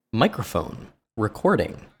Microphone.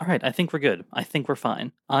 Recording. All right, I think we're good. I think we're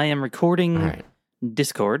fine. I am All recording right.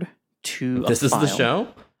 Discord to This a is file. the show?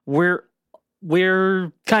 We're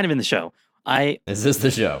kind of in the show. Is this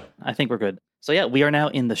the show? I think we're good. So yeah, we are now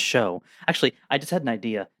in the show. Actually, I just had an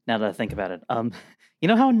idea now that I think about it. You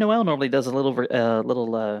know how Noel normally does a little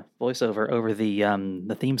voiceover over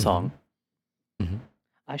the theme song? Mhm.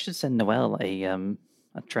 I should send Noel a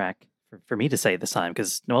track for me to say this time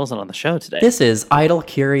because Noel's not on the show today. This is Idle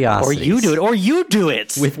Curiosities. Or you do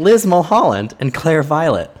it. With Liz Mulholland and Claire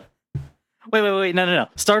Violet. Wait. No.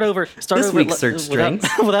 Start over. This week's Search Strings.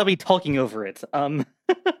 Without me talking over it. Okay,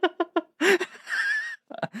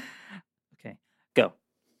 go.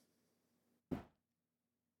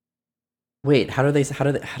 Wait, how do they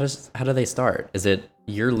start? Is it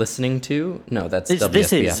you're listening to? No, that's This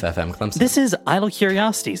WSBF FM Clemson. This is Idle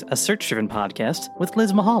Curiosities, a search-driven podcast with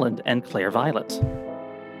Liz Mulholland and Claire Violet.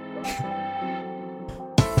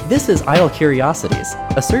 This is Idle Curiosities,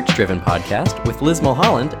 a search-driven podcast with Liz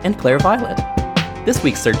Mulholland and Claire Violet. This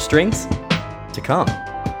week's search strings to come.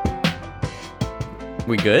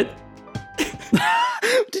 We good?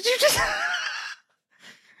 Did you just?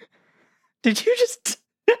 Did you just?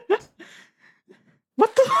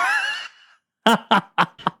 What the?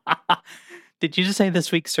 Did you just say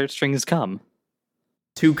this week's search strings come?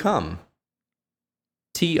 To come.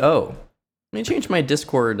 T-O. Let me change my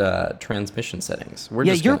Discord transmission settings.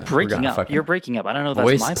 You're breaking up. You're breaking up. I don't know if that's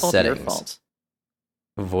Voice my fault or your fault.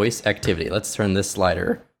 Voice activity. Let's turn this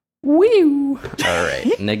slider. Woo! All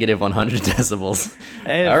right. Negative 100 decibels.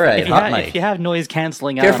 All right. Hot mic. If you have noise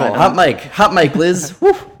canceling, Careful. Hot mic. Hot mic, Liz.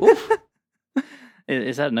 Woof, woof.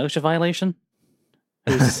 Is that an OSHA violation?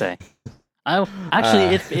 Who's to say?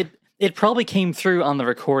 It probably came through on the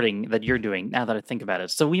recording that you're doing. Now that I think about it,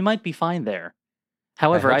 so we might be fine there.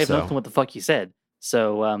 However, I have no clue what the fuck you said.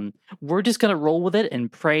 So we're just gonna roll with it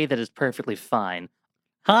and pray that it's perfectly fine.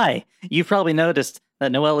 Hi, you've probably noticed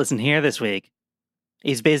that Noel isn't here this week.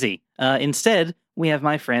 He's busy. Instead, we have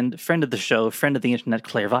my friend of the show, friend of the internet,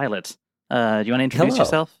 Claire Violet. Do you want to introduce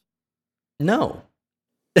yourself? No.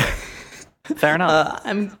 Fair enough.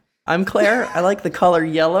 I'm Claire. I like the color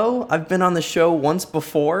yellow. I've been on the show once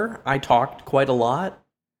before. I talked quite a lot.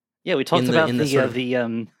 Yeah, we talked about we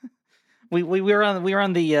were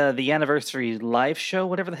on the anniversary live show,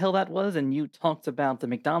 whatever the hell that was, and you talked about the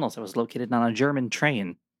McDonald's that was located on a German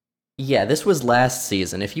train. Yeah, this was last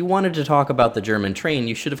season. If you wanted to talk about the German train,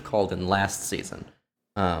 you should have called in last season.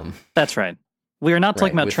 That's right. We are not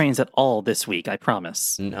talking about trains at all this week, I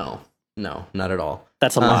promise. No, not at all.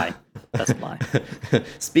 That's a lie. That's a lie.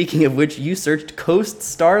 Speaking of which, you searched Coast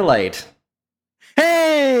Starlight.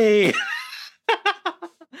 Hey!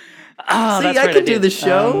 See, I can do the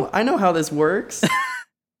show. I know how this works.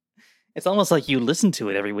 It's almost like you listen to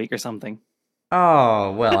it every week or something.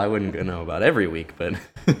 Oh, well, I wouldn't know about every week, but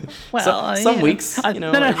some weeks,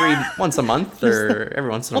 every once a month or every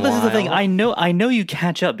once in a while. Well, this is the thing. I know you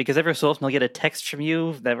catch up because every so often I'll get a text from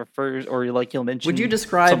you that refers, or you'll mention. Would you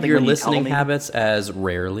describe your listening habits as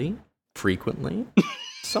rarely, frequently,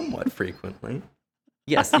 somewhat frequently?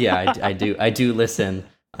 Yes, yeah, I do. I do listen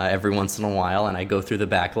every once in a while, and I go through the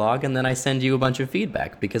backlog, and then I send you a bunch of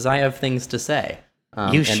feedback because I have things to say.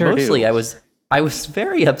 You sure do. I was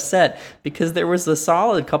very upset because there was a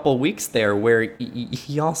solid couple weeks there where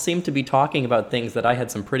y'all seemed to be talking about things that I had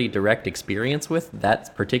some pretty direct experience with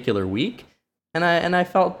that particular week, and I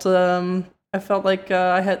felt like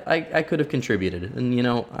I could have contributed, and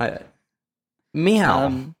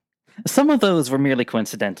meow. Some of those were merely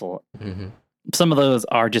coincidental. Mm-hmm. Some of those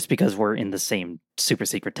are just because we're in the same super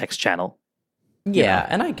secret text channel. Yeah,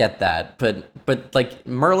 and I get that, but like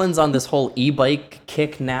Merlin's on this whole e-bike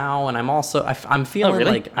kick now, and I'm feeling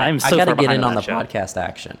like I gotta get in on the podcast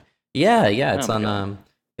action. Yeah, it's on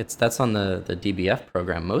that's on the DBF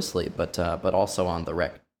program mostly, but also on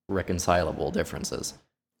the reconcilable differences.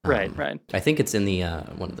 Right. I think it's in the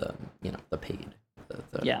one of the the paid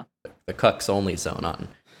the Cucks only zone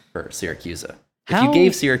for Syracuse. If you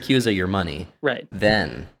gave Syracuse your money, right,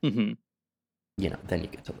 then. Mm-hmm. Then you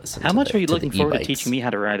get to listen. How much are you looking forward to teaching me how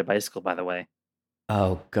to ride a bicycle, by the way?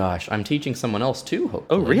 Oh, gosh. I'm teaching someone else, too,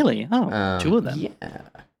 hopefully. Oh, really? Oh, two of them. Yeah.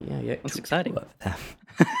 That's exciting.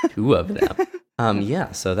 Two of them.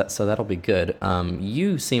 Yeah, so that'll be good.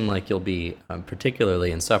 You seem like you'll be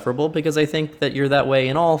particularly insufferable because I think that you're that way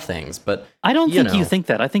in all things, but I don't think you think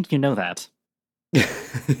that. I think you know that.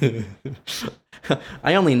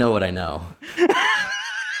 I only know what I know.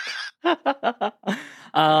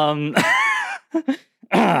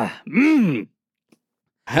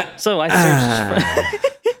 So I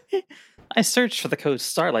searched. I searched for the Coast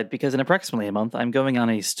Starlight because in approximately a month, I'm going on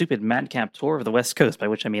a stupid madcap tour of the West Coast, by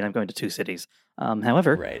which I mean I'm going to 2 cities.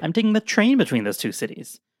 However, Right. I'm taking the train between those 2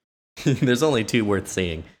 cities. There's only 2 worth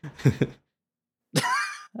seeing. And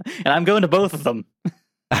I'm going to both of them.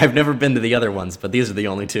 I've never been to the other ones, but these are the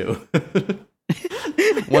only 2.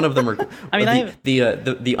 One of them,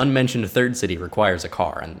 the unmentioned third city requires a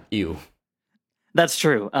car, and ew. That's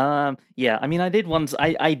true. Yeah, I mean, I did once.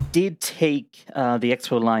 I did take the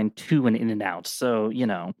Expo line to an In-N-Out, so you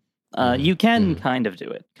know, you can kind of do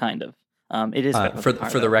it. Kind of. It is for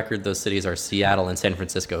the record, those cities are Seattle and San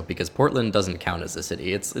Francisco because Portland doesn't count as a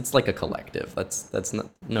city. It's like a collective. That's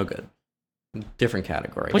no good. Different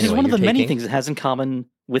category. Which is one of the many things it has in common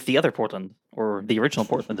with the other Portland, or the original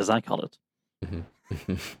Portland, as I call it.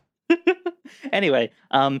 Anyway,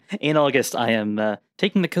 in August, I am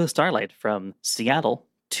taking the Coast Starlight from Seattle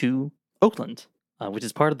to Oakland, which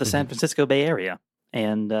is part of the San Francisco Bay Area.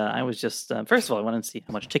 And I was just, first of all, I wanted to see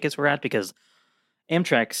how much tickets were at because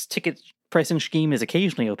Amtrak's ticket pricing scheme is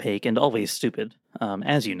occasionally opaque and always stupid,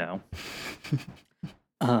 as you know.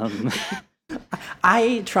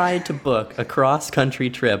 I tried to book a cross-country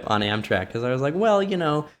trip on Amtrak because I was like, well, you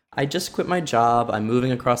know, I just quit my job. I'm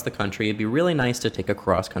moving across the country. It'd be really nice to take a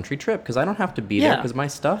cross-country trip because I don't have to be there because my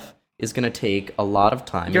stuff is going to take a lot of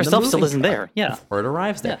time. Your stuff still isn't there, before it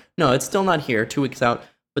arrives there. No, it's still not here, 2 weeks out.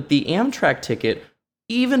 But the Amtrak ticket,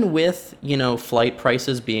 even with, you know, flight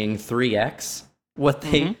prices being 3x what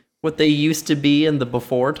they used to be in the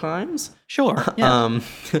before times. Sure. Yeah.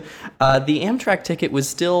 The Amtrak ticket was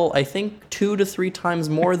still, I think, 2 to 3 times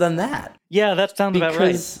more than that. Yeah, that sounds about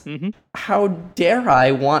right. How dare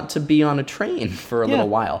I want to be on a train for a little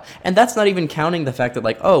while? And that's not even counting the fact that,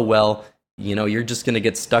 like, oh, well, you know, you're just going to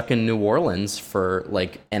get stuck in New Orleans for,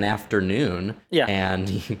 like, an afternoon. Yeah.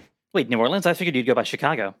 And wait, New Orleans? I figured you'd go by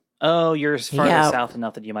Chicago. Oh, you're farther south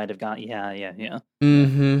enough that you might have gone. Yeah. And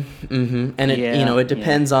it, you know, it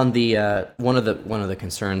depends on the one of the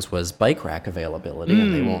concerns was bike rack availability,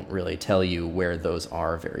 and they won't really tell you where those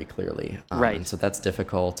are very clearly. Right. So that's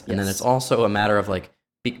difficult. And then it's also a matter of like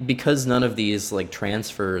because none of these like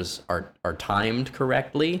transfers are timed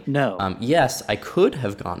correctly. No. Yes, I could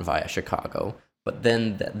have gone via Chicago, but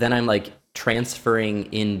then I'm like transferring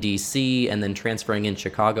in DC and then transferring in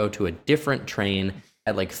Chicago to a different train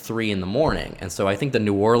at like 3 a.m. And so I think the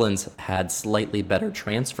New Orleans had slightly better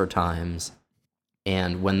transfer times.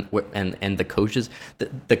 And the coaches,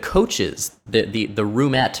 the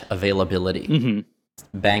roomette availability,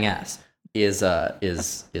 bang ass, is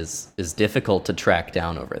difficult to track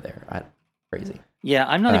down over there. Crazy. Yeah,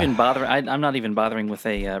 I'm not even bothering. I'm not even bothering with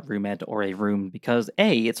a roomette or a room because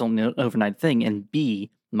A, it's only an overnight thing, and B,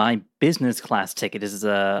 my business class ticket is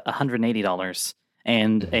 $180,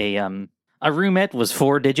 and a roomette was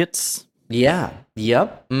 4 digits. Yeah.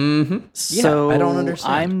 Yep. Mm-hmm. So I don't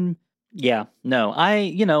understand. The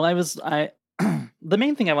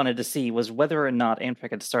main thing I wanted to see was whether or not Amtrak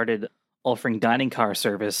had started offering dining car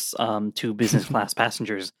service to business class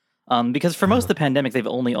passengers. Because for most of the pandemic, they've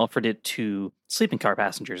only offered it to sleeping car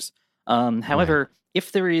passengers. However,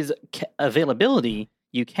 if there is availability,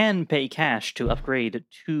 you can pay cash to upgrade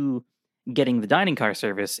to getting the dining car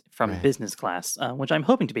service from business class, which I'm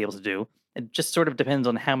hoping to be able to do. It just sort of depends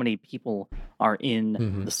on how many people are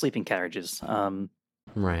in the sleeping carriages.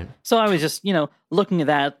 Right. So I was just, looking at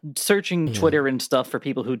that, searching Twitter and stuff for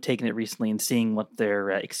people who'd taken it recently and seeing what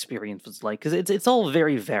their experience was like. Because it's all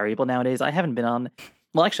very variable nowadays. I haven't been on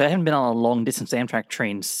a long-distance Amtrak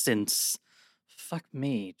train since,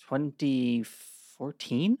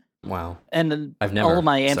 2014? Wow. And all of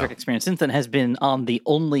my Amtrak experience since then has been on the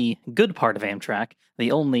only good part of Amtrak,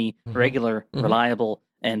 the only regular, reliable,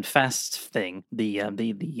 and fast thing, the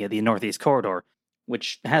Northeast Corridor,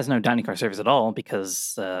 which has no dining car service at all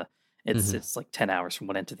because it's like 10 hours from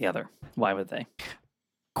one end to the other. Why would they?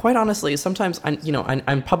 Quite honestly, sometimes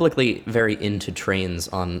I'm publicly very into trains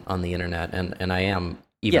on the internet, and I am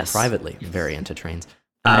even privately very into trains.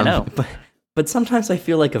 I know. But sometimes I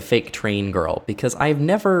feel like a fake train girl because I've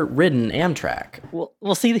never ridden Amtrak.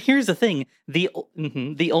 Well, see, here's the thing: the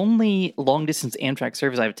only long distance Amtrak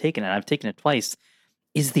service I've taken, and I've taken it twice,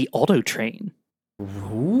 is the Auto Train.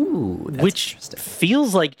 Ooh, that's which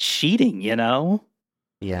feels like cheating, Yeah,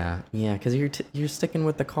 because you're sticking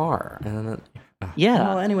with the car, and then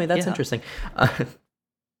Well, anyway, that's interesting.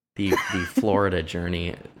 The Florida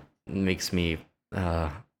journey makes me.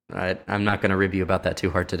 I'm not going to rib you about that too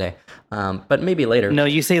hard today, but maybe later. No,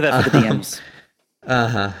 you say that for the DMs.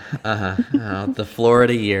 The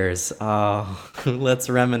Florida years. Oh, let's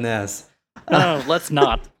reminisce. No, let's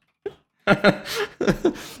not.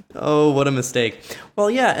 Oh, what a mistake.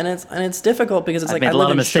 Well, yeah, and it's difficult because it's I've like made I a lot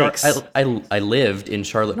live of in mistakes. I lived in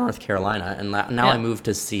Charlotte, North Carolina, and now I moved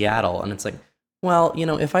to Seattle, and it's like, well,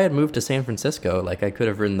 if I had moved to San Francisco, like I could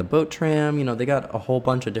have ridden the boat tram. They got a whole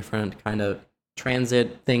bunch of different kind of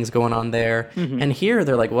transit things going on there. Mhm. And here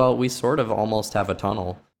they're like, well, we sort of almost have a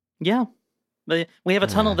tunnel. Yeah. We have a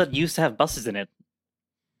tunnel that used to have buses in it.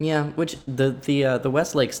 Yeah, which the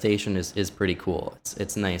Westlake station is pretty cool.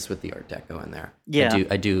 It's nice with the Art Deco in there. Yeah.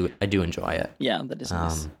 I do enjoy it. Yeah, that is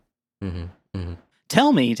nice. Mm-hmm.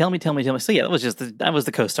 Tell me. So yeah, that was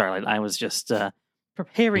the Coast Starlight. I was just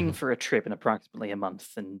preparing for a trip in approximately a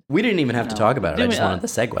month, and we didn't even have to talk about it. I just wanted the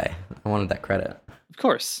segue. I wanted that credit. Of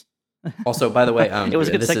course. Also, by the way, it was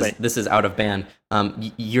a good segue. This is out of band.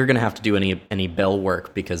 You're gonna have to do any bell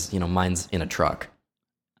work because mine's in a truck.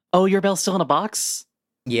 Oh, your bell's still in a box?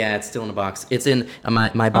 Yeah, it's still in a box. It's in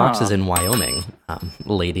my box is in Wyoming,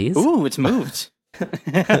 ladies. Ooh, it's moved.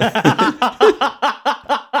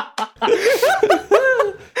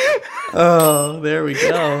 Oh, there we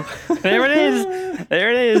go. There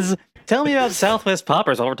it is. Tell me about Southwest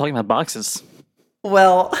Poppers while we're talking about boxes.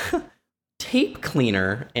 Well, tape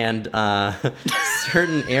cleaner and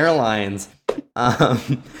certain airlines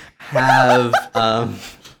have,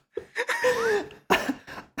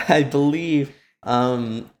 I believe,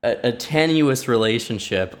 a tenuous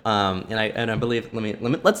relationship. And I believe.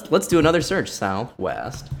 Let's do another search.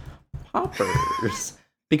 Southwest Poppers.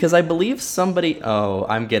 Because I believe somebody. Oh,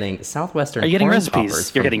 I'm getting Southwestern. Are you getting corn recipes?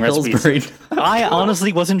 poppers You're from getting Pillsbury. recipes. I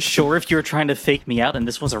honestly wasn't sure if you were trying to fake me out and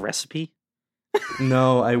this was a recipe.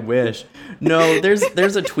 No, I wish. No,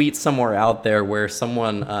 there's a tweet somewhere out there where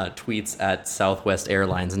someone tweets at Southwest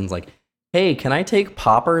Airlines and is like, "Hey, can I take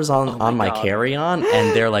poppers on my carry-on?"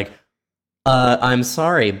 And they're like, I'm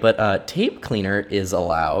sorry, but tape cleaner is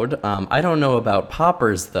allowed. I don't know about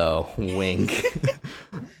poppers though. Wink.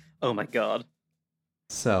 Oh my god.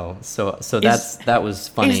 So that was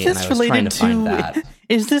funny, and I was trying to find that.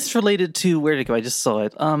 Is this related to where to go? I just saw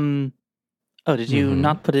it. Oh, did you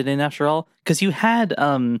not put it in after all? Because you had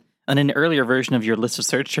on an earlier version of your list of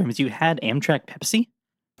search terms, you had Amtrak Pepsi.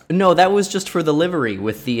 No, that was just for the livery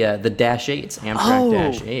with the Dash 8s, Amtrak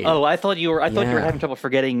Dash 8. Oh, I thought you were having trouble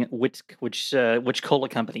forgetting which cola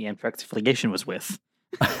company Amtrak's affiliation was with.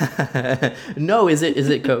 No, is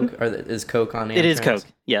it Coke? Or is Coke on Amtrak? It is Coke.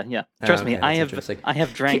 Yeah. Trust me, I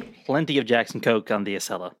have drank Okay. plenty of Jackson Coke on the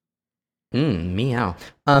Acela. Meow.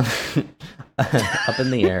 Up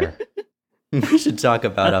in the Air. We should talk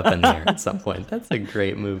about Up in the Air at some point. That's a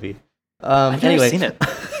great movie. I've never seen it.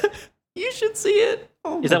 You should see it.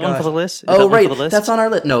 Oh is that one for the list? Right. That's on our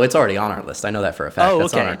list. No, it's already on our list. I know that for a fact. Oh,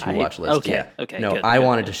 That's okay. on our to-watch list. Okay. Yeah. Okay. No, good, I good,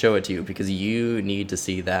 wanted good. to show it to you because you need to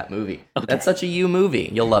see that movie. Okay. That's such a you movie.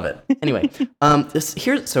 You'll love it. Anyway,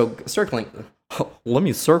 circling. Let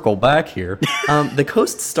me circle back here. The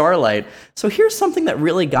Coast Starlight. So here's something that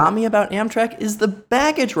really got me about Amtrak is the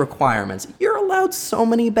baggage requirements. You're allowed so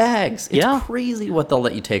many bags. It's crazy what they'll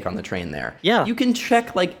let you take on the train there. Yeah. You can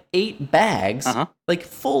check like 8 bags, like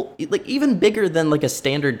full, like even bigger than like a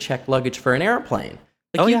standard checked luggage for an airplane.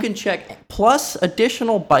 Like you can check plus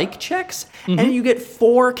additional bike checks, and you get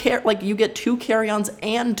 2 carry-ons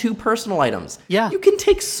and 2 personal items. Yeah. You can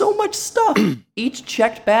take so much stuff. Each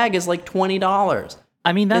checked bag is like $20.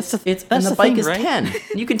 I mean, and the bike is 10. And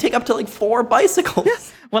you can take up to like 4 bicycles.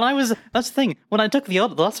 Yeah. That's the thing. When I took the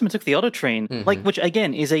last time I took the auto train, which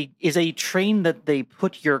again is a train that they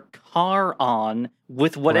put your car on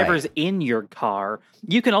with whatever's in your car.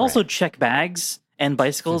 You can also check bags and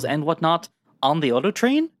bicycles and whatnot on the auto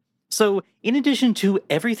train. So in addition to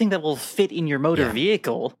everything that will fit in your motor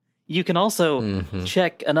vehicle, you can also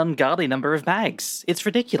check an ungodly number of bags. It's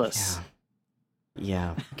ridiculous.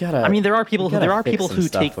 Yeah. I mean, there are people who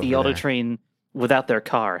take the auto train without their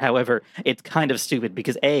car. However, it's kind of stupid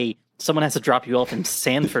because A, someone has to drop you off in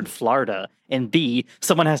Sanford, Florida, and B,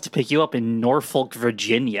 someone has to pick you up in Norfolk,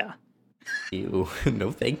 Virginia. You.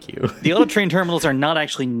 No, thank you. The auto train terminals are not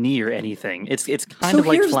actually near anything. It's kind of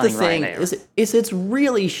like flying Ryanair. It's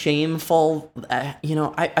really shameful.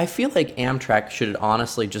 I feel like Amtrak should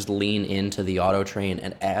honestly just lean into the auto train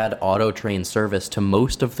and add auto train service to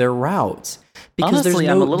most of their routes. Because honestly,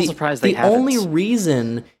 I'm a little surprised they haven't. The only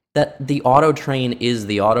reason that the auto train is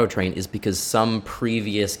the auto train is because some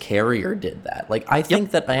previous carrier did that. Like, I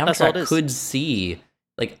think that Amtrak could see,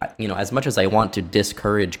 like, as much as I want to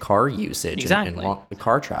discourage car usage and want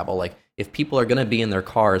car travel, like, if people are going to be in their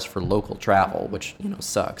cars for local travel, which,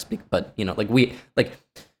 sucks, but,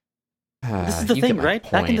 This is the You thing, get my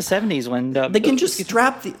right? Back in the point. 70s when They can just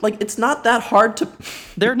strap the it's not that hard to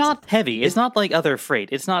they're not heavy. It's not like other freight.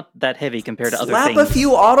 It's not that heavy compared to other slap things. a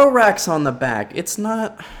few auto racks on the back. It's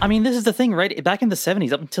not. I mean, this is the thing, right? Back in the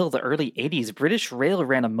 70s, up until the early 80s, British Rail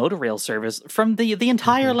ran a monorail service from the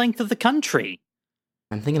entire length of the country.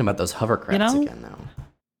 I'm thinking about those hovercrafts again now.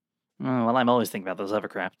 Oh, well, I'm always thinking about those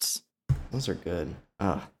hovercrafts. Those are good.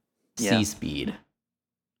 Oh, Yeah. Sea Speed.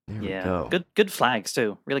 There we go. Good flags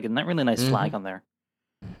too. Really good, really nice flag on there.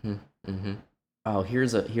 Oh,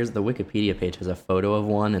 here's the Wikipedia page has a photo of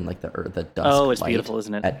one and like the dusk. Oh, it's light beautiful,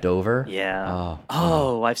 isn't it? at Dover. Yeah.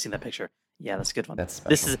 Oh, I've seen that picture. Yeah, that's a good one. that's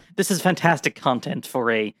special. This is fantastic content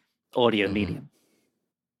for a audio medium.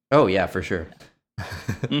 Oh yeah, for sure.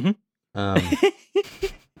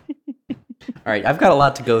 All right, I've got a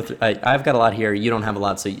lot to go through. I've got a lot here. You don't have a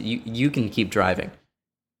lot, so you can keep driving.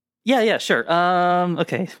 Yeah, sure.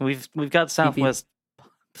 Okay, we've got Southwest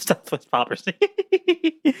Poppers.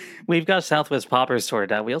 We've got Southwest Poppers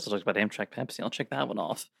sorted out. We also talked about Amtrak Pepsi. I'll check that one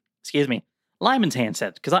off. Excuse me. Lyman's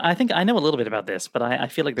handset, because I think I know a little bit about this, but I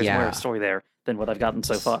feel like there's more of a story there than what I've gotten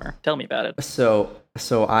so far. Tell me about it. So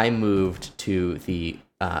I moved to the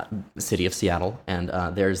city of Seattle, and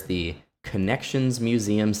there's the Connections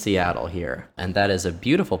Museum Seattle here, and that is a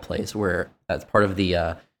beautiful place where that's part of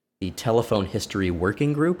the Telephone History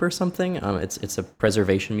Working Group or something. It's a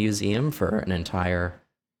preservation museum for an entire,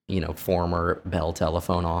 former Bell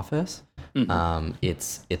Telephone office.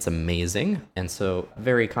 It's amazing, and so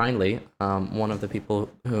very kindly, one of the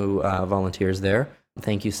people who volunteers there,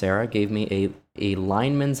 thank you, Sarah, gave me a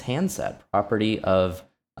lineman's handset, property of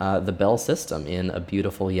the Bell system in a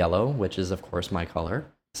beautiful yellow, which is of course my color.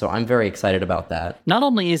 So I'm very excited about that. Not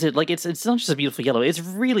only is it like it's not just a beautiful yellow, it's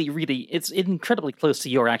really, really it's incredibly close to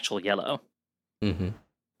your actual yellow,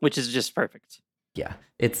 which is just perfect. Yeah,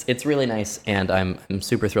 it's really nice, and I'm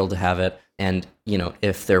super thrilled to have it. And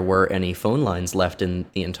if there were any phone lines left in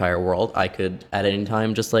the entire world, I could at any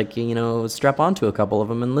time just strap onto a couple of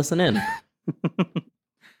them and listen in.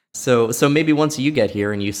 So maybe once you get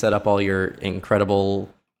here and you set up all your incredible,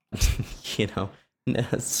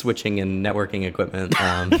 switching and networking equipment.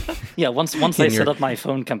 Yeah, once I set up my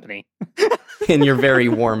phone company. In your very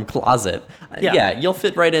warm closet. Yeah. You'll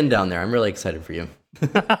fit right in down there. I'm really excited for you.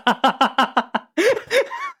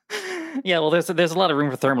 Yeah, well, there's a lot of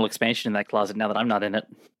room for thermal expansion in that closet now that I'm not in it.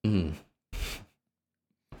 That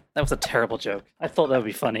was a terrible joke. I thought that would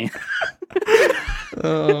be funny.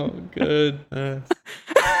 Oh, goodness.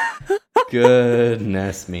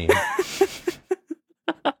 Goodness me.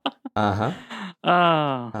 My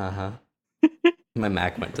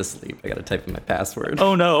Mac went to sleep. I gotta type in my password.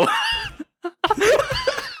 Oh no.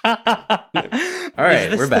 All right,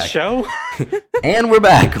 Is this we're back. The show? And we're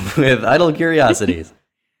back with Idle Curiosities.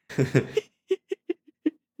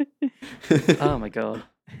 Oh my god.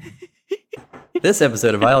 This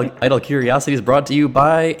episode of Idle Curiosities is brought to you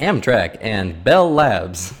by Amtrak and Bell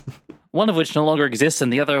Labs. One of which no longer exists,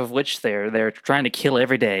 and the other of which they're trying to kill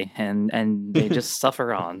every day, and they just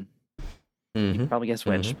suffer on. You can probably guess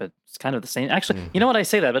which, but it's kind of the same. Actually, you know what, I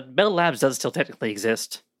say that, but Bell Labs does still technically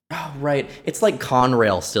exist. Oh, right. It's like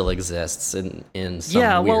Conrail still exists in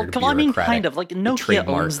some weird I mean, bureaucratic kind of. Like, Nokia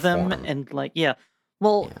trademark owns them, form. and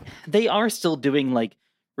they are still doing, like,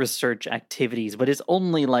 research activities, but it's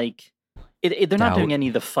only, like, they're not doing any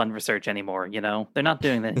of the fun research anymore, They're not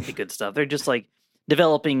doing the good stuff. They're just, like,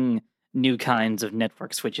 developing new kinds of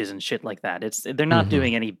network switches and shit like that. They're not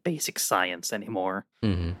doing any basic science anymore.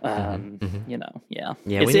 Yeah. Yeah,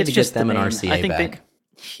 we need to get them an RCA back.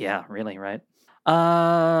 Yeah, really, right?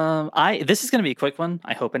 This is going to be a quick one,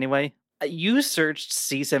 I hope anyway. You searched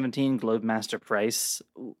C-17 Globemaster price.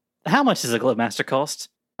 How much does a Globemaster cost?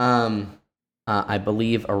 I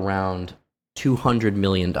believe around $200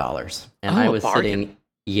 million. And I was bargain.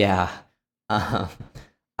 I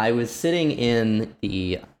was sitting in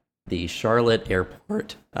the Charlotte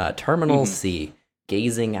Airport, Terminal C,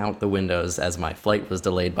 gazing out the windows as my flight was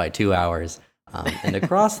delayed by 2 hours. And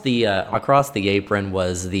across the apron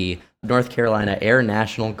was the North Carolina Air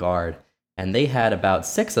National Guard, and they had about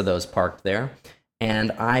 6 of those parked there.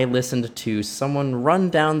 And I listened to someone run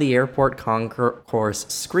down the airport concourse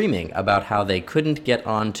screaming about how they couldn't get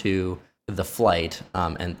onto the flight,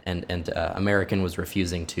 and American was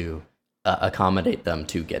refusing to accommodate them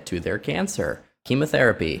to get to their cancer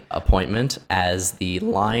chemotherapy appointment as the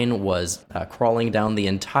line was crawling down the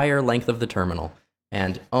entire length of the terminal.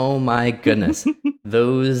 And oh my goodness,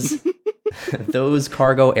 those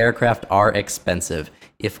cargo aircraft are expensive.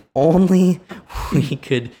 If only we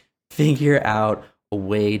could figure out a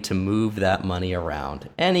way to move that money around.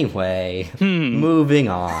 Anyway, moving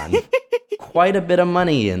on. quite a bit of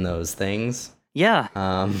money in those things. Yeah.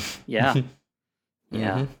 Yeah.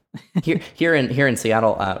 Yeah. Here in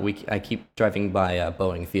Seattle, I keep driving by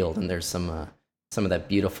Boeing Field, and there's some of that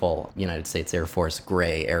beautiful United States Air Force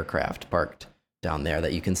gray aircraft parked down there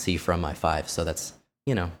that you can see from I-5. So that's,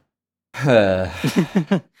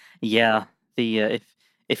 Yeah.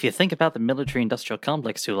 If you think about the military-industrial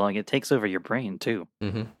complex too long, it takes over your brain too.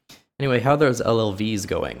 Mm-hmm. Anyway, how are those LLVs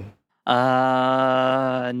going?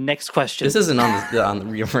 Next question. This isn't on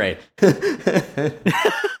the right.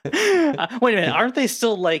 Wait a minute, aren't they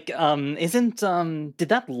still like? Did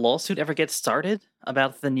that lawsuit ever get started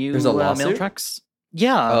about the new mail trucks?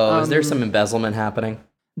 Yeah. Oh, is there some embezzlement happening?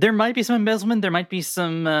 There might be some embezzlement. There might be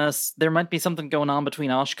some. There might be something going on between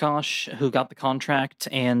Oshkosh, who got the contract,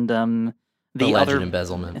 and the alleged other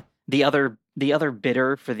embezzlement. The other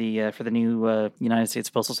bidder for the new United States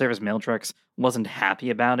Postal Service mail trucks wasn't happy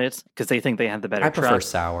about it because they think they had the better. I prefer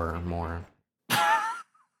sour more.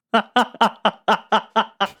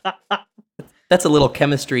 That's a little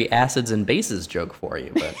chemistry acids and bases joke for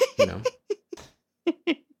you, but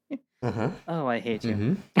Oh, I hate you.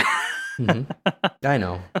 Mm-hmm. Mm-hmm. I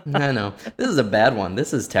know. This is a bad one.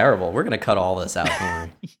 This is terrible. We're gonna cut all this out.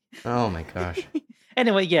 Oh my gosh.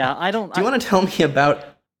 Anyway, yeah, I don't. Do you want to tell me about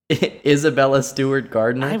Isabella Stewart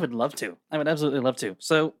Gardner? I would love to. I would absolutely love to.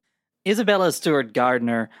 So, Isabella Stewart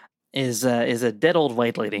Gardner is a dead old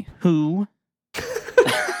white lady who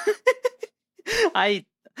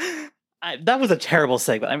that was a terrible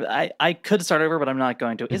segment. I could start over, but I'm not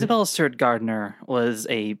going to. Mm-hmm. Isabella Stewart Gardner was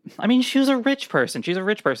she was a rich person. She's a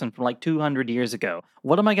rich person from like 200 years ago.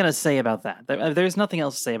 What am I going to say about that? There's nothing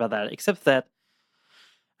else to say about that, except that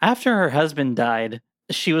after her husband died,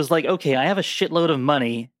 she was like, okay, I have a shitload of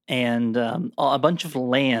money and a bunch of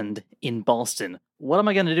land in Boston. What am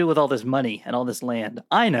I going to do with all this money and all this land?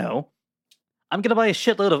 I know. I'm going to buy a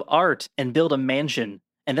shitload of art and build a mansion.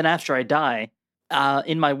 And then after I die,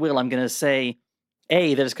 in my will, I'm going to say,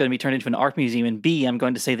 A, that it's going to be turned into an art museum, and B, I'm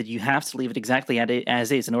going to say that you have to leave it exactly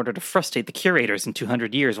as is in order to frustrate the curators in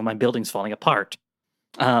 200 years when my building's falling apart.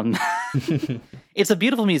 It's a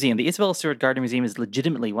beautiful museum. The Isabella Stewart Gardner Museum is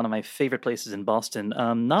legitimately one of my favorite places in Boston,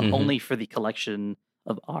 not only for the collection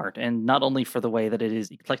of art and not only for the way that it is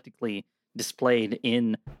eclectically displayed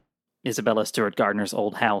in Isabella Stewart Gardner's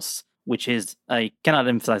old house, which is, I cannot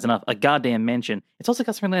emphasize enough, a goddamn mansion. It's also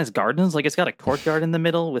got some really nice gardens. Like, it's got a courtyard in the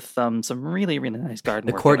middle with some really, really nice garden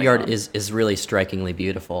work. The courtyard is really strikingly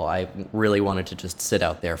beautiful. I really wanted to just sit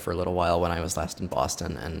out there for a little while when I was last in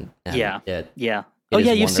Boston. And yeah. Oh,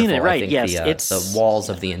 yeah, you've seen it, right? Yes, it's the walls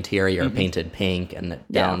of the interior are painted pink, and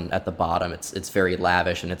down at the bottom, it's very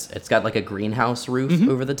lavish, and it's got like a greenhouse roof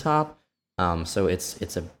over the top. So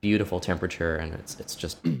it's a beautiful temperature, and it's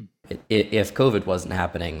just if COVID wasn't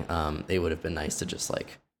happening, it would have been nice to just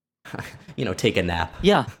like take a nap.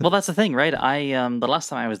 Yeah, well, that's the thing, right? The last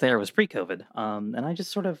time I was there was pre-COVID, and I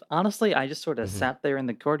just sort of sat there in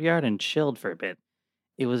the courtyard and chilled for a bit.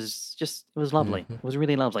 It was lovely. It was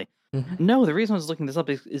really lovely. No, the reason I was looking this up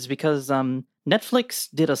is because Netflix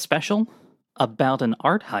did a special about an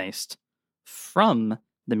art heist from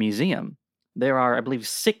the museum. There are, I believe,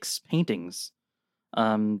 6 paintings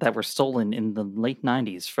that were stolen in the late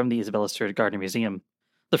 90s from the Isabella Stewart Gardner Museum.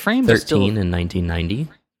 The frames 13 are still... in 1990?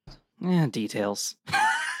 Details.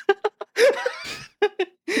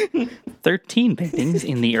 13 paintings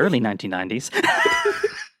in the early 1990s.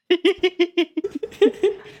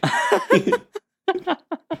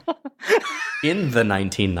 In the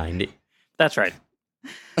 1990s. That's right.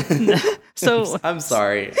 So I'm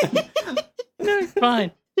sorry. No,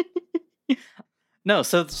 fine. No,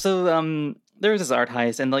 so there was this art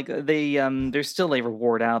heist, and like there's still a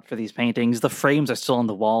reward out for these paintings. The frames are still on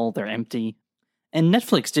the wall; they're empty. And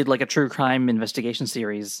Netflix did like a true crime investigation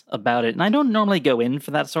series about it. And I don't normally go in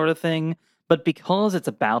for that sort of thing, but because it's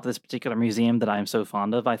about this particular museum that I'm so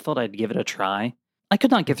fond of, I thought I'd give it a try. I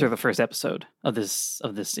could not get through the first episode of this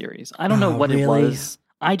series. I don't know what it was.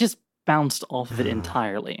 I just bounced off of it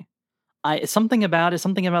entirely. Something about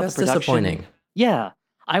That's the production. Disappointing. Yeah,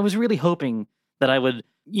 I was really hoping that I would,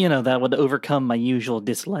 that would overcome my usual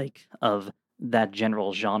dislike of that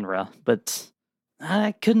general genre, but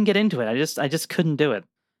I couldn't get into it. I just couldn't do it.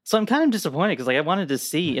 So I'm kind of disappointed because I wanted to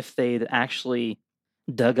see if they'd actually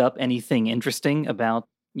dug up anything interesting about,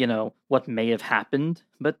 what may have happened,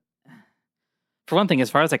 but for one thing, as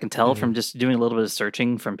far as I can tell from just doing a little bit of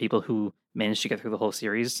searching from people who managed to get through the whole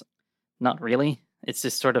series, not really. It's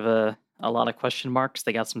just sort of a lot of question marks.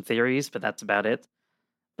 They got some theories, but that's about it.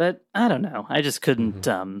 But I don't know. I just couldn't.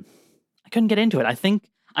 I couldn't get into it. I think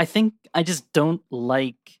I just don't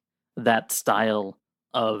like that style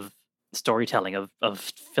of storytelling of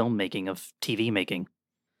filmmaking, of TV making.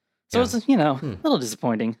 So Yeah. it's a little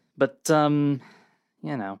disappointing, but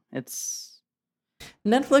it's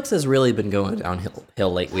Netflix has really been going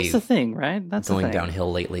downhill lately. that's the thing, right? That's going the thing.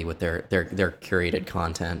 downhill lately with their curated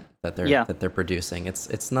content that Yeah. they're producing.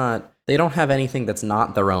 It's not, they don't have anything that's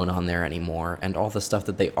not their own on there anymore, and all the stuff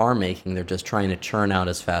that they are making, they're just trying to churn out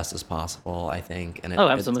as fast as possible, I think. And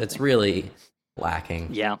absolutely. it's really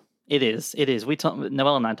lacking. Yeah, it is. It is.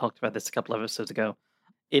 Noelle and I talked about this a couple of episodes ago.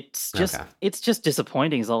 It's just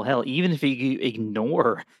disappointing as all hell. Even if you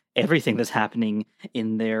ignore everything that's happening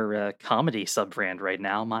in their comedy sub brand right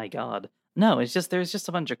now, my God, no, it's just there's just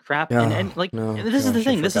a bunch of crap. And like this is the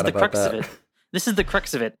thing. This is the crux of it. This is the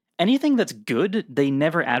crux of it. Anything that's good, they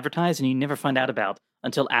never advertise, and you never find out about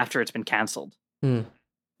until after it's been canceled. You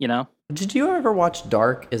know? Did you ever watch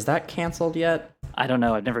Dark? Is that canceled yet? I don't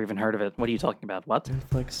know. I've never even heard of it. What are you talking about? What?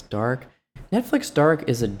 Netflix Dark? Netflix Dark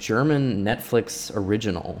is a German Netflix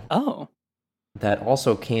original. Oh. That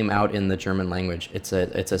also came out in the German language. It's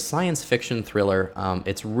a science fiction thriller.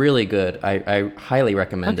 It's really good. I highly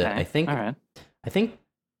recommend it. I think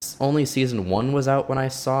only season 1 was out when I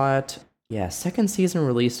saw it. Yeah, second season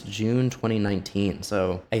released June 2019.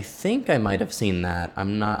 So I think I might have seen that.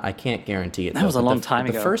 I can't guarantee it. That was a long time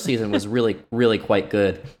ago. The first season was really, really quite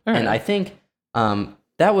good. And I think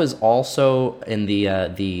that was also in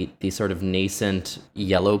the sort of nascent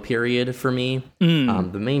yellow period for me. The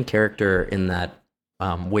main character in that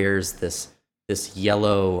wears this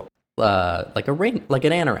yellow like an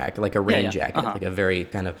anorak, like a rain jacket, like a very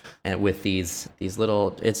kind of, and with these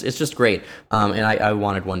little, it's just great. And I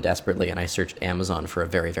wanted one desperately, and I searched Amazon for a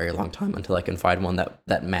very, very long time until I can find one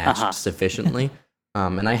that matched sufficiently.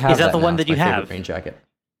 And I have. Is that the one that you have? Rain jacket.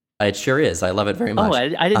 It sure is. I love it very much. Oh,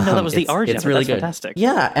 I didn't know that was the origin. It's really That's good. Fantastic.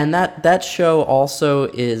 Yeah, and that show also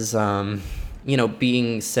is,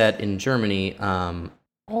 being set in Germany,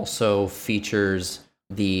 also features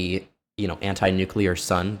the anti-nuclear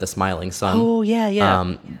sun, the smiling sun. Oh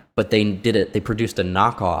yeah. But they produced a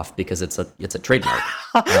knockoff because it's a trademark.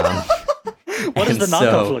 What does the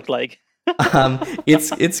knockoff look like?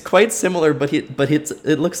 It's quite similar, but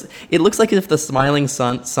it looks like if the smiling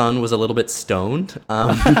sun was a little bit stoned.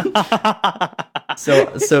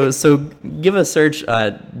 So give a search,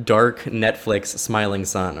 dark Netflix smiling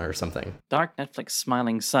sun or something. Dark Netflix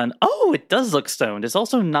smiling sun. Oh, it does look stoned. It's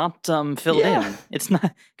also not filled in. It's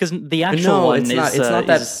not, because the actual one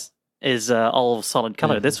is all solid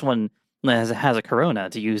color. This one has a corona,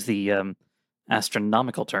 to use the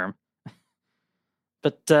astronomical term.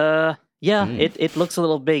 But it looks a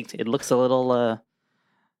little baked. It looks a little a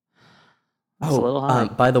little high.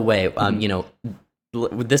 By the way,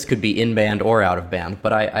 this could be in band or out of band,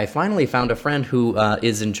 but I finally found a friend who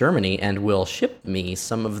is in Germany and will ship me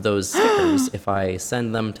some of those stickers if I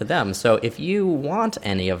send them to them. So if you want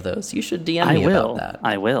any of those, you should DM me about that.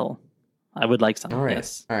 I will. I would like some. All right.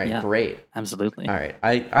 Yes. All right. Yeah. Great. Absolutely. All right.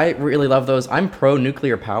 I really love those. I'm pro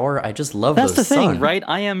nuclear power. I just love those. That's the thing, right?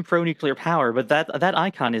 I am pro nuclear power, but that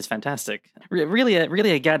icon is fantastic. Really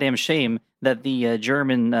a goddamn shame that the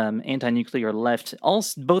German anti-nuclear left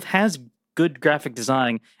both has good graphic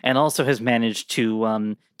design and also has managed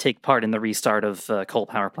to take part in the restart of coal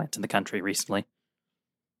power plants in the country recently.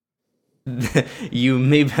 You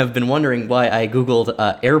may have been wondering why I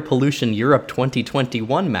googled air pollution Europe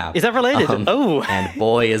 2021 map. Is that related? And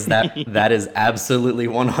boy, is that is absolutely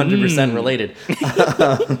 100% related.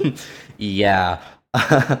 Yeah.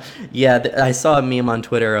 I saw a meme on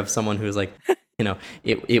Twitter of someone who was like,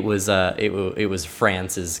 it was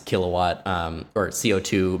France's kilowatt or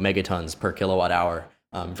CO2 megatons per kilowatt hour.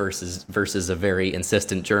 Versus a very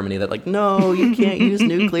insistent Germany that like, no, you can't use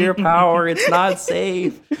nuclear power, it's not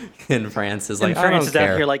safe. And France is like, France is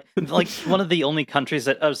care. out here like one of the only countries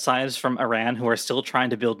that, aside from Iran, who are still trying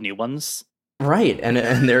to build new ones. Right, and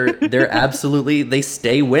they're absolutely, they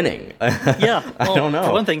stay winning. Yeah, I don't know.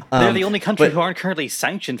 For one thing, they're the only country who aren't currently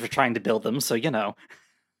sanctioned for trying to build them. So Yeah,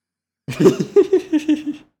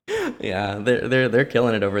 they're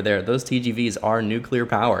killing it over there. Those TGVs are nuclear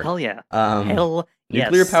powered. Hell yeah.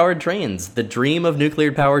 Nuclear powered trains. The dream of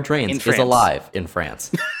nuclear powered trains is alive in France.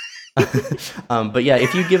 But yeah,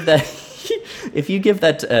 if you give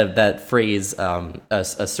that phrase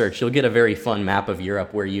a search, you'll get a very fun map of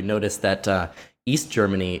Europe where you notice that East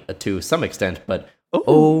Germany to some extent, but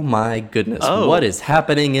oh my goodness, what is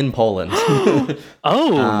happening in Poland?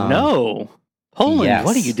 No. Poland, yes,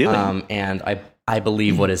 what are you doing? And I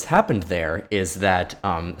believe what has happened there is that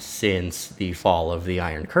since the fall of the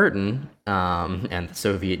Iron Curtain, and the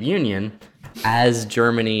Soviet Union, as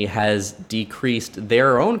Germany has decreased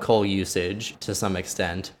their own coal usage to some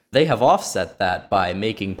extent, they have offset that by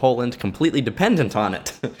making Poland completely dependent on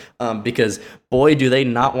it. Because, boy, do they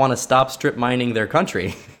not want to stop strip mining their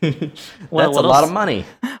country. That's a lot of money.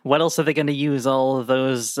 What else are they going to use all of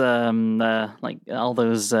those, all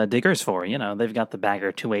those diggers for? You know, they've got the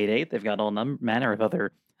Bagger 288, they've got all manner of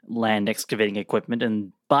other land excavating equipment,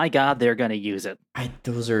 and by God, they're going to use it.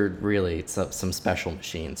 Those are really some special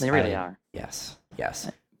machines. They really are. Yes.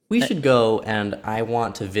 We should go, and I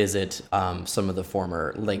want to visit some of the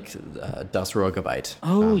former, like Das Ruhrgebiet.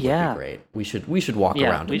 Oh yeah, great. We should walk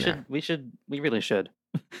around. We really should.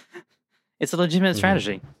 It's a legitimate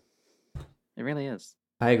strategy. It really is.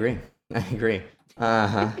 I agree.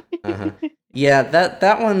 Yeah,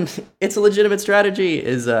 that one. It's a legitimate strategy.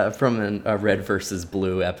 Is from a Red versus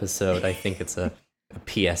Blue episode. I think it's a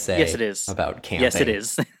PSA. Yes, it is about camping. Yes, it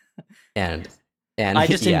is. and I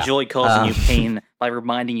just enjoy causing you pain by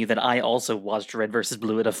reminding you that I also watched Red versus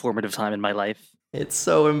Blue at a formative time in my life. It's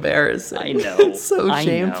so embarrassing. I know. It's so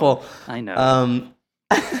shameful. I know.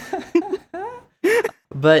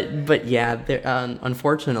 But yeah,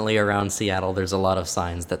 unfortunately around Seattle, there's a lot of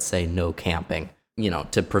signs that say no camping,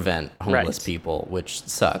 to prevent homeless people, which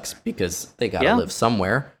sucks because they gotta live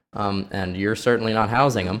somewhere. And you're certainly not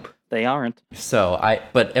housing them. They aren't. So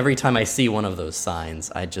but every time I see one of those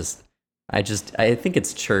signs, I think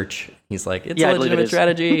it's Church. He's like, it's a legitimate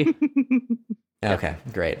strategy. Okay,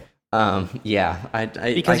 great. I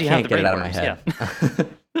can't get it out of my head.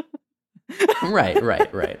 Yeah. Right.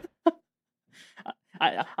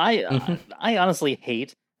 I honestly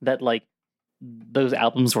hate that, like, those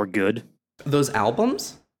albums were good. Those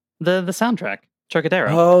albums? The soundtrack, Trocadero.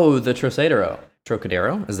 Oh, the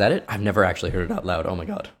Trocadero? Is that it? I've never actually heard it out loud. Oh my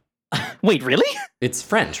god. Wait, really? It's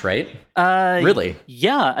French, right? Really?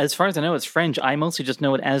 Yeah, as far as I know, it's French. I mostly just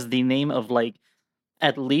know it as the name of, like,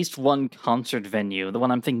 at least one concert venue. The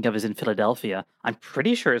one I'm thinking of is in Philadelphia. I'm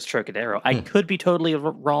pretty sure it's Trocadero. I could be totally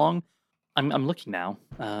wrong. I'm looking now.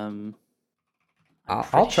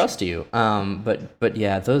 I'll trust you. But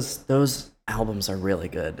yeah, those albums are really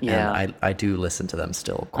good. Yeah, and I do listen to them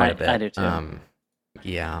still quite a bit. I do too.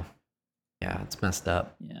 Yeah, it's messed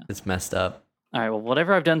up. Yeah, it's messed up. All right, well,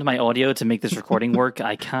 whatever I've done to my audio to make this recording work,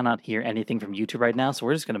 I cannot hear anything from YouTube right now, so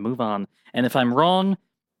we're just going to move on. And if I'm wrong,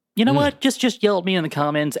 you know what? Just yell at me in the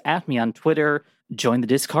comments, at me on Twitter, join the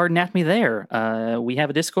Discord, and at me there. We have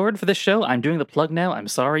a Discord for this show. I'm doing the plug now. I'm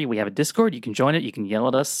sorry. We have a Discord. You can join it. You can yell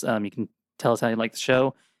at us. You can tell us how you like the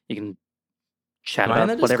show. You can chat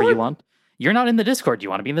about whatever you want. You're not in the Discord. Do you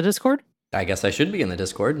want to be in the Discord? I guess I should be in the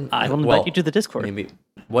Discord. I will invite you to the Discord. Maybe.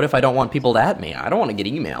 What if I don't want people to add me? I don't want to get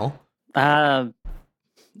email. Aren't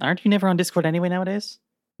you never on Discord anyway nowadays?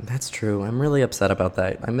 That's true. I'm really upset about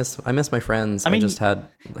that. I miss my friends. I just have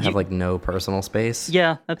like no personal space.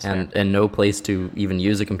 Yeah, that's fair. And no place to even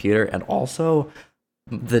use a computer. And also,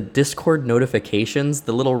 the Discord notifications,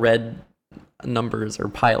 the little red numbers are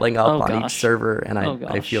piling up on each server, and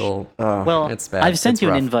I feel it's bad. I've sent you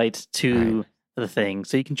an invite to the thing,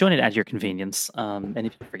 so you can join it at your convenience. And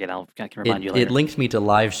if you forget, I can remind you later. It linked me to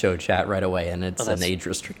live show chat right away, and it's an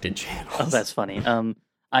age-restricted channel. Oh, that's funny.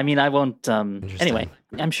 I mean, I won't. Anyway,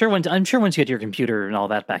 I'm sure once you get your computer and all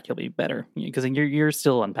that back, you'll be better because you're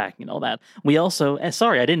still unpacking and all that. We also,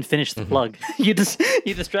 sorry, I didn't finish the plug. You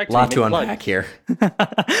distracted me. Lot to unpack here.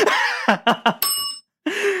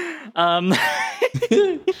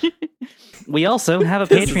 We also have a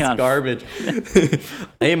Patreon. This is garbage.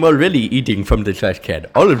 I am already eating from the trash can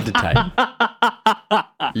all of the time.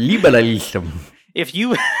 Liberalism. If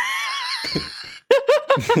you,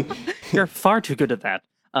 you're far too good at that.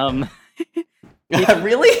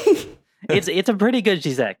 Really? It's a pretty good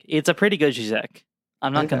Zizek.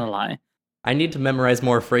 I'm not gonna lie. I need to memorize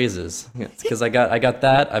more phrases because I got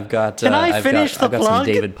that. I've got. Can I finish the plug? I've got some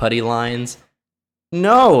David Putty lines.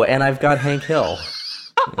 No, and I've got Hank Hill,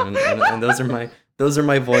 and those are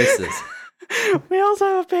my voices. We also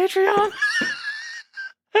have a Patreon.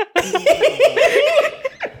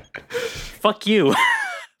 Fuck you.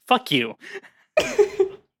 Fuck you.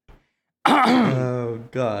 Oh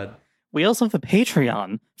God. We also have a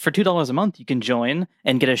Patreon. For $2 a month, you can join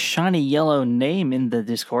and get a shiny yellow name in the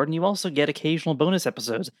Discord, and you also get occasional bonus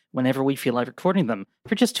episodes whenever we feel like recording them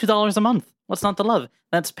for just $2 a month. What's not to love?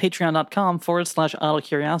 That's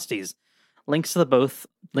patreon.com/AutoCuriosities. Links to both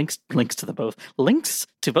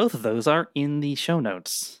of those are in the show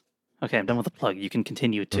notes. Okay, I'm done with the plug. You can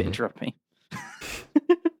continue to interrupt me.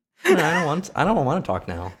 No, I don't want to talk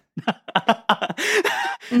now.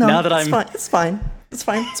 No, now that it's fine. It's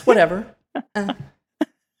whatever.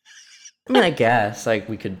 I mean, I guess like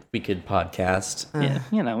we could podcast. Yeah,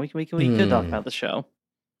 we could talk about the show.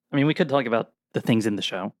 I mean, we could talk about the things in the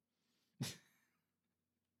show.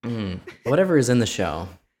 Whatever is in the show.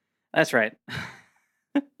 That's right.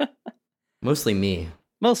 Mostly me.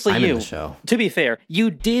 Mostly I'm you. In the show. To be fair, you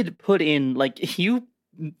did put in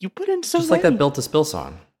you put in so just many. Like that Built to Spill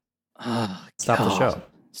song. Oh, Stop God. the show.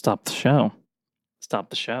 Stop the show. Stop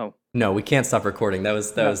the show. No, we can't stop recording. That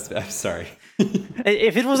was. I'm sorry.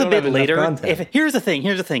 If it was a bit later, here's the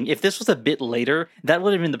thing. If this was a bit later, that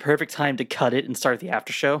would have been the perfect time to cut it and start the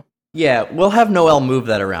after show. Yeah, we'll have Noel move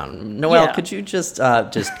that around. Noel, could you just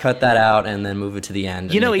cut that out and then move it to the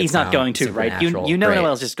end? You know he's not going to, right? You know Great.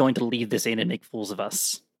 Noel's just going to leave this in and make fools of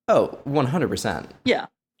us. Oh, 100%. Yeah.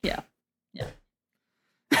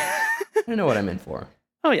 I know what I'm in for.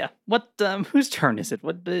 Oh yeah. What? Whose turn is it?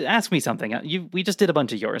 What? Ask me something. We just did a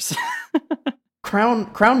bunch of yours.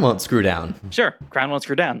 Crown won't screw down. Sure. Crown won't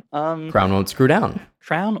screw down. Crown won't screw down.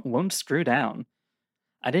 Crown won't screw down.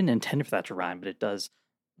 I didn't intend for that to rhyme, but it does.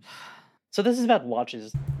 So this is about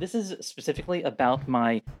watches. This is specifically about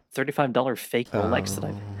my $35 fake Rolex that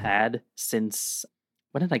I've had since...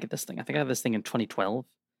 When did I get this thing? I think I had this thing in 2012.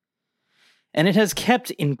 And it has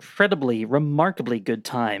kept incredibly, remarkably good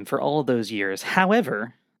time for all of those years.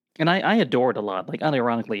 However, and I adore it a lot, like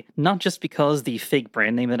unironically, not just because the fake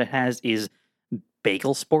brand name that it has is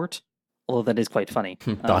Bagel Sport, although that is quite funny.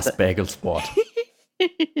 Das Bagel Sport.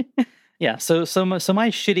 Yeah, so my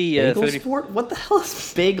shitty... Bagel Sport? What the hell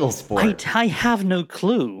is Bagel Sport? I have no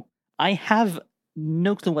clue. I have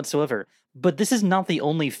no clue whatsoever. But this is not the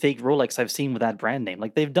only fake Rolex I've seen with that brand name.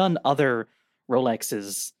 Like, they've done other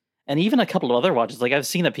Rolexes, and even a couple of other watches. Like, I've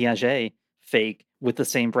seen a Piaget fake with the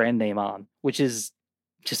same brand name on, which is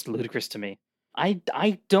just ludicrous to me. I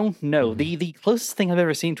don't know. The closest thing I've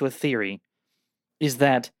ever seen to a theory is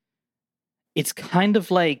that it's kind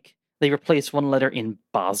of like they replaced one letter in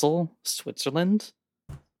Basel, Switzerland,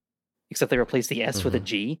 except they replaced the S with a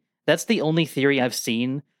G. That's the only theory I've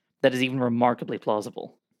seen that is even remotely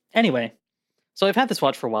plausible. Anyway, so I've had this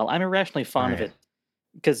watch for a while. I'm irrationally fond of it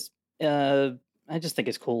because I just think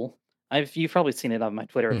it's cool. You've probably seen it on my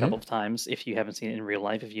Twitter a couple of times if you haven't seen it in real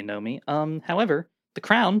life, if you know me. However, the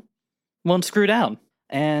crown won't screw down,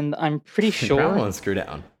 and I'm pretty sure the crown won't screw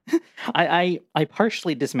down. I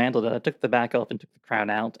partially dismantled it. I took the back off and took the crown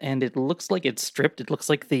out, and it looks like it's stripped. It looks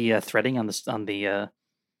like the threading on the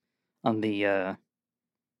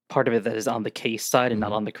part of it that is on the case side and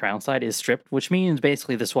not on the crown side is stripped, which means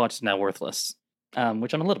basically this watch is now worthless.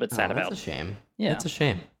 Which I'm a little bit sad about. That's a shame. Yeah, that's a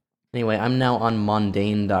shame. Anyway, I'm now on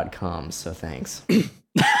mondane.com, so thanks.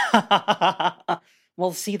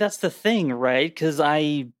 Well, see, that's the thing, right? Because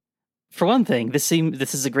for one thing, this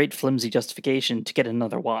is a great flimsy justification to get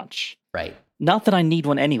another watch. Right. Not that I need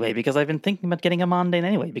one anyway, because I've been thinking about getting a Mondane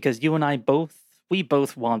anyway, because you and I both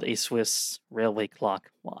want a Swiss railway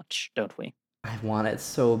clock watch, don't we? I want it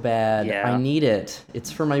so bad. Yeah. I need it.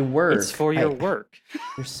 It's for my work. It's for your work.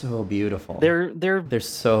 They're so beautiful. They're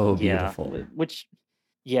so beautiful.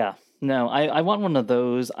 No, I want one of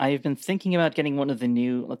those. I've been thinking about getting one of the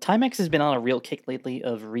new... Timex has been on a real kick lately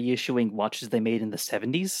of reissuing watches they made in the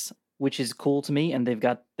 70s, which is cool to me, and they've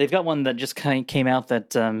got one that just kind of came out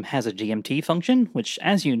that has a GMT function, which,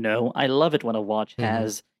 as you know, I love it when a watch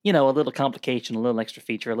has, a little complication, a little extra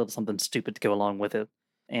feature, a little something stupid to go along with it.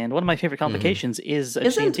 And one of my favorite complications is a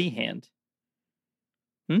GMT hand.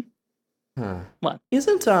 What?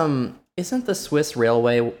 Isn't the Swiss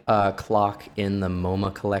Railway clock in the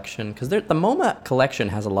MoMA collection? Because the MoMA collection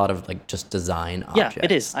has a lot of just design objects. Yeah,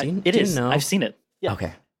 it is. It is. You know? I've seen it. Yeah.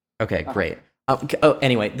 Okay, great.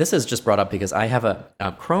 Anyway, this is just brought up because I have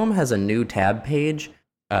Chrome has a new tab page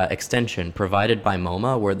extension provided by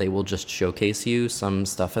MoMA where they will just showcase you some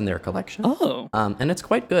stuff in their collection. Oh. And it's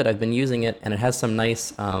quite good. I've been using it, and it has some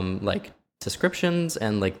nice descriptions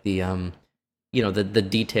and the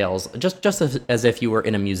details, just as if you were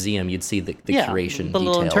in a museum, you'd see the curation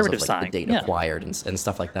details of the date acquired and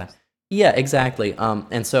stuff like that. Yeah, exactly.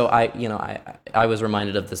 And so I was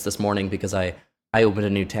reminded of this morning because I opened a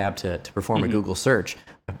new tab to perform a Google search.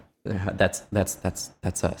 That's us. That's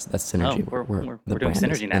Synergy. Oh, we're doing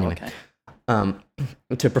Synergy now. Anyway. Okay.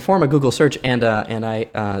 To perform a Google search, and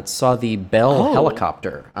I saw the Bell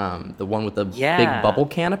helicopter, the one with the big bubble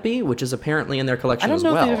canopy, which is apparently in their collection as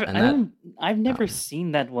well. I've never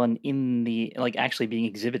seen that one in the actually being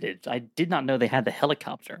exhibited. I did not know they had the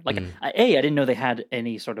helicopter. I didn't know they had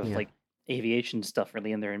any sort of aviation stuff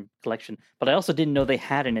really in their collection, but I also didn't know they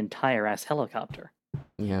had an entire ass helicopter.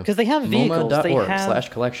 Yeah, because they have vehicles.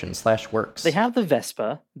 MoMA.org/collection/works. They have the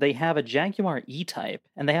Vespa. They have a Jaguar E-Type,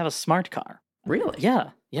 and they have a smart car. Really?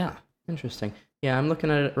 Yeah. Interesting. Yeah, I'm looking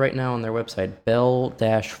at it right now on their website.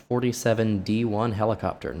 Bell-47D1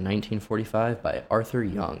 helicopter, 1945 by Arthur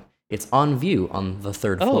Young. It's on view on the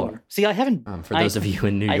third floor. See, I haven't. For those of you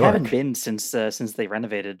in New York, I haven't been since they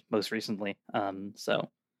renovated most recently. So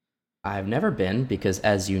I've never been because,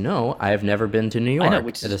 as you know, I have never been to New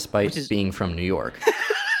York, despite being from New York.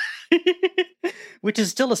 Which is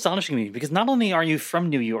still astonishing to me because not only are you from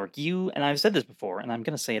New York, and I've said this before, and I'm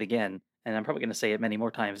going to say it again, and I'm probably going to say it many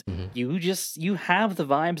more times. Mm-hmm. You have the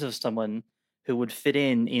vibes of someone who would fit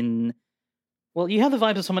in. Well, you have the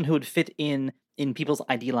vibes of someone who would fit in people's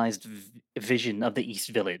idealized vision of the East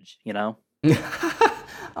Village. You know.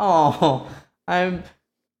 Oh,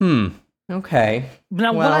 Okay.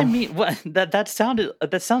 Now, what I mean, that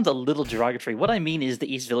sounds a little derogatory. What I mean is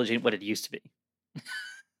the East Village ain't what it used to be.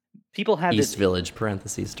 People have East Village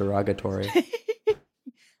parentheses derogatory.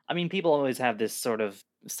 I mean, people always have this sort of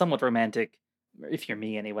somewhat romantic, if you're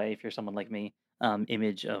me anyway, if you're someone like me,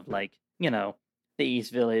 image of like, the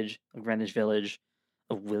East Village, of Greenwich Village,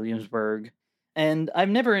 of Williamsburg. And I've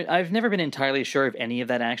never been entirely sure if any of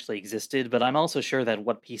that actually existed, but I'm also sure that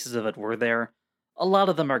what pieces of it were there, a lot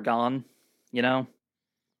of them are gone, But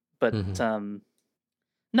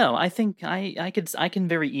no, I think I can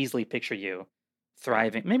very easily picture you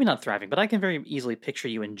thriving. Maybe not thriving, but I can very easily picture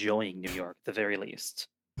you enjoying New York, at the very least.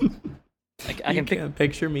 I can't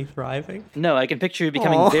picture me thriving? No, I can picture you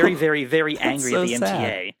becoming very, very, very angry at the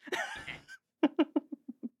MTA.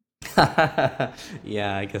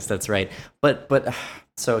 Yeah, I guess that's right. But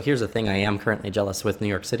so here's the thing I am currently jealous with New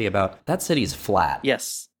York City about. That city's flat.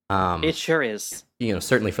 Yes. It sure is.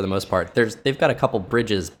 Certainly for the most part. They've got a couple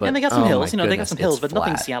bridges, but and they got some hills. They got some hills, but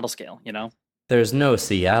nothing Seattle scale. There's no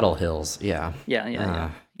Seattle hills. Yeah.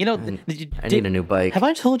 Yeah. I need a new bike. Have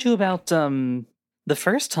I told you about the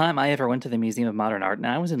first time I ever went to the Museum of Modern Art?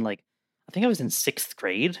 Now I was in I think I was in 6th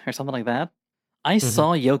grade or something like that. I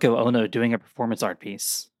saw Yoko Ono doing a performance art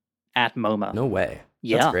piece at MoMA. No way.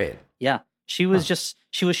 Yeah. That's great. Yeah. She was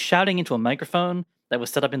she was shouting into a microphone that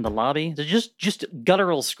was set up in the lobby. Just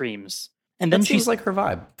guttural screams. And then seems like her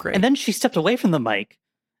vibe. Great. And then she stepped away from the mic,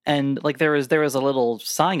 and there was a little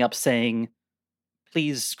sign up saying,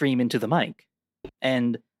 "Please scream into the mic."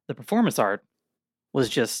 And the performance art was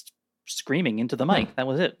just screaming into the mic. That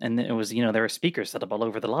was it. And it was, there were speakers set up all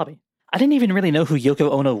over the lobby. I didn't even really know who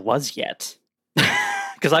Yoko Ono was yet,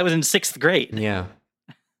 because I was in 6th grade. Yeah.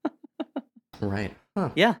 Right. Huh.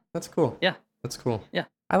 Yeah. That's cool. Yeah. That's cool. Yeah.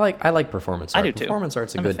 I like performance art. I do too. Performance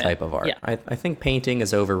art's a good type of art. Yeah. I think painting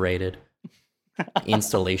is overrated.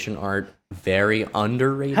 Installation art, very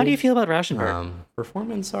underrated. How do you feel about Rauschenberg?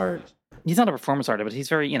 Performance art. He's not a performance artist, but he's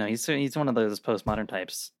very, he's one of those postmodern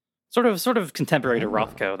types. Sort of contemporary to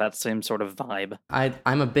Rothko, that same sort of vibe.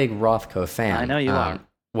 I'm a big Rothko fan. I know you are.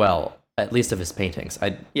 Well, at least of his paintings.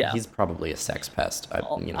 Yeah. He's probably a sex pest. I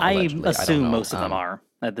allegedly. assume most of them are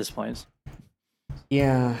at this point.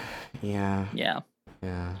 Yeah.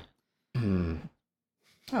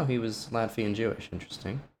 Oh, he was Latvian Jewish.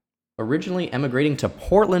 Interesting. Originally emigrating to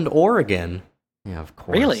Portland, Oregon. Yeah, of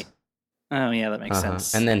course. Really? Oh, yeah, that makes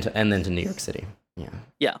sense. And then to New York City. Yeah.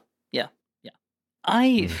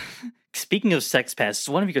 Speaking of sex pests,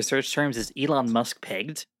 one of your search terms is Elon Musk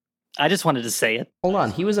pegged. I just wanted to say it. Hold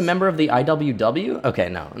on, he was a member of the IWW? Okay,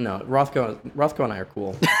 no. Rothko and I are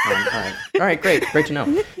cool. All right, great to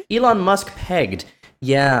know. Elon Musk pegged.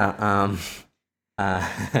 Yeah.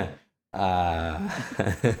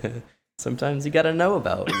 Sometimes you gotta know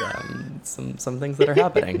about some things that are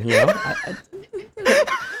happening.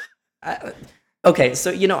 Okay,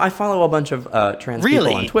 so I follow a bunch of trans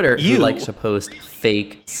people on Twitter who like to post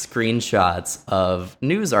fake screenshots of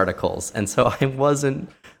news articles, and so I wasn't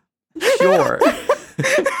sure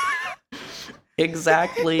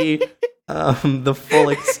exactly the full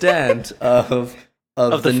extent of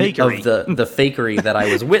the fakery. Of the fakery that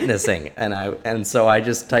I was witnessing, and so I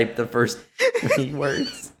just typed the first 3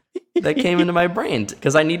 words that came into my brain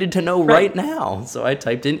because I needed to know right now. So I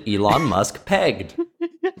typed in Elon Musk pegged.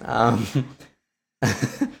 Oh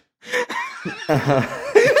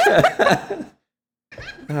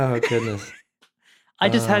goodness! I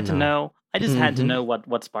just had to know. I just had to know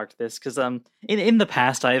what sparked this because in the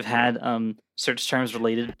past I've had search terms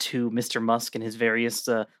related to Mr. Musk and his various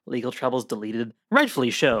legal troubles deleted,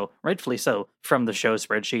 rightfully so, from the show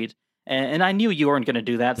spreadsheet, and I knew you weren't going to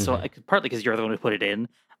do that, so partly because you're the one who put it in,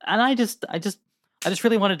 and I just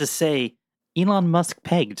really wanted to say Elon Musk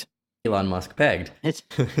pegged. Elon Musk pegged. It's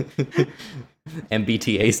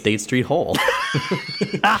MBTA State Street hole.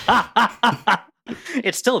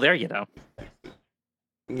 It's still there, Yeah,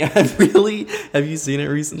 really? Have you seen it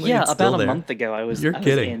recently? Yeah, it's about a month ago. You're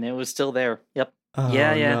kidding. It was still there. Yep. Oh,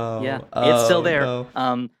 Yeah, no. yeah. It's still Oh, there.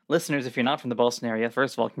 no. Listeners, if you're not from the Boston area,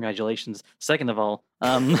 first of all, congratulations. Second of all,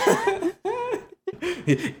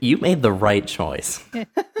 You made the right choice.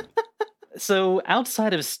 so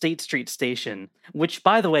outside of State Street Station, which,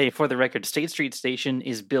 by the way, for the record, State Street Station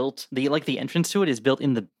is built, the entrance to it is built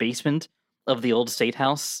in the basement of the old State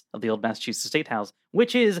House, of the old Massachusetts State House,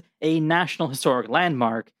 which is a National Historic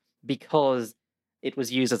Landmark because it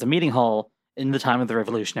was used as a meeting hall in the time of the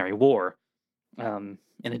Revolutionary War, in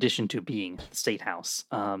addition to being the State House.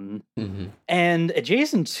 And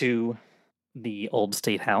adjacent to the old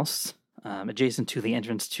State House, adjacent to the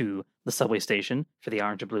entrance to the subway station for the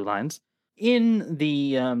orange and blue lines, in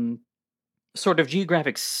the sort of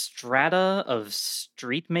geographic strata of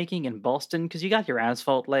street making in Boston, because you got your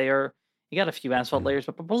asphalt layer, you got a few asphalt layers,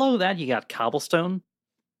 but below that you got cobblestone,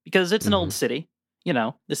 because it's an old city. You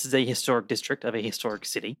know, this is a historic district of a historic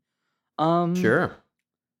city. Sure.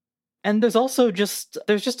 And there's also just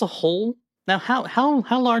a hole. Now,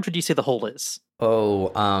 how large would you say the hole is?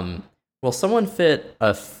 Oh, well, someone fit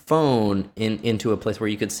a phone into a place where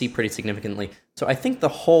you could see pretty significantly. So I think the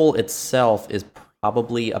hole itself is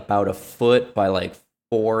probably about a foot by like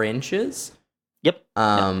 4 inches. Yep.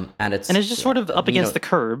 And it's just sort of up against the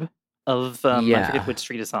curb of I forget which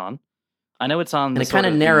street it's on. I know it's on. And it kind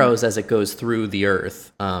of narrows as it goes through the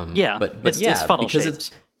earth. But it's funnel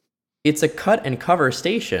shaped. It's a cut and cover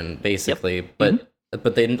station basically, but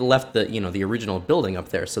they left the original building up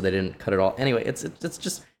there, so they didn't cut it all. Anyway, it's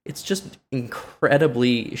just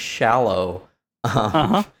incredibly shallow.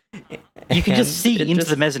 You can just see into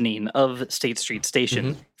the mezzanine of State Street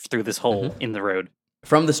Station through this hole in the road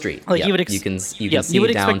from the street. Like you can see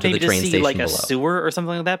down to the train station like below. a sewer or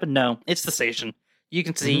something like that, but no, it's the station. You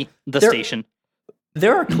can see the station.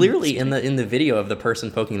 There are clearly in the video of the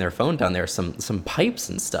person poking their phone down there some pipes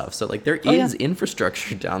and stuff. So like there is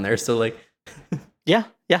infrastructure down there. So like yeah.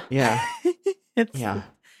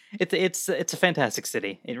 It's a fantastic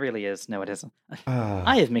city. It really is. No, it isn't.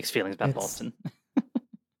 I have mixed feelings about Boston.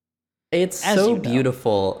 It's so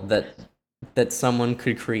beautiful that someone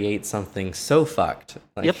could create something so fucked.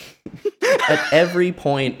 Like, at every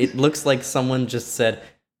point, it looks like someone just said,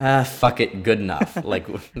 fuck it, good enough. Like,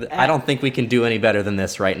 I don't think we can do any better than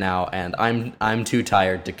this right now, and I'm too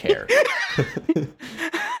tired to care.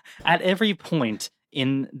 At every point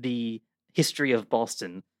in the history of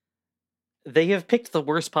Boston, they have picked the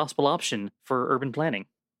worst possible option for urban planning.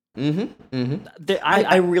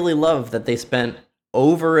 I really love that they spent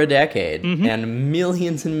over a decade and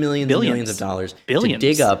millions and millions and millions of dollars to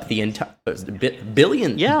dig up the entire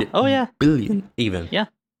billion. Billion even. Yeah.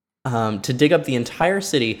 To dig up the entire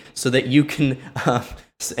city so that you can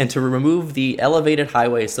and to remove the elevated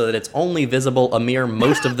highway so that it's only visible a mere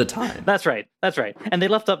most of the time. That's right. And they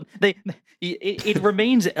left up it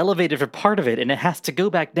remains elevated for part of it, and it has to go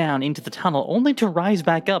back down into the tunnel only to rise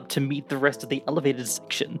back up to meet the rest of the elevated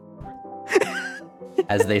section.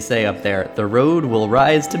 As they say up there, the road will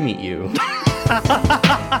rise to meet you.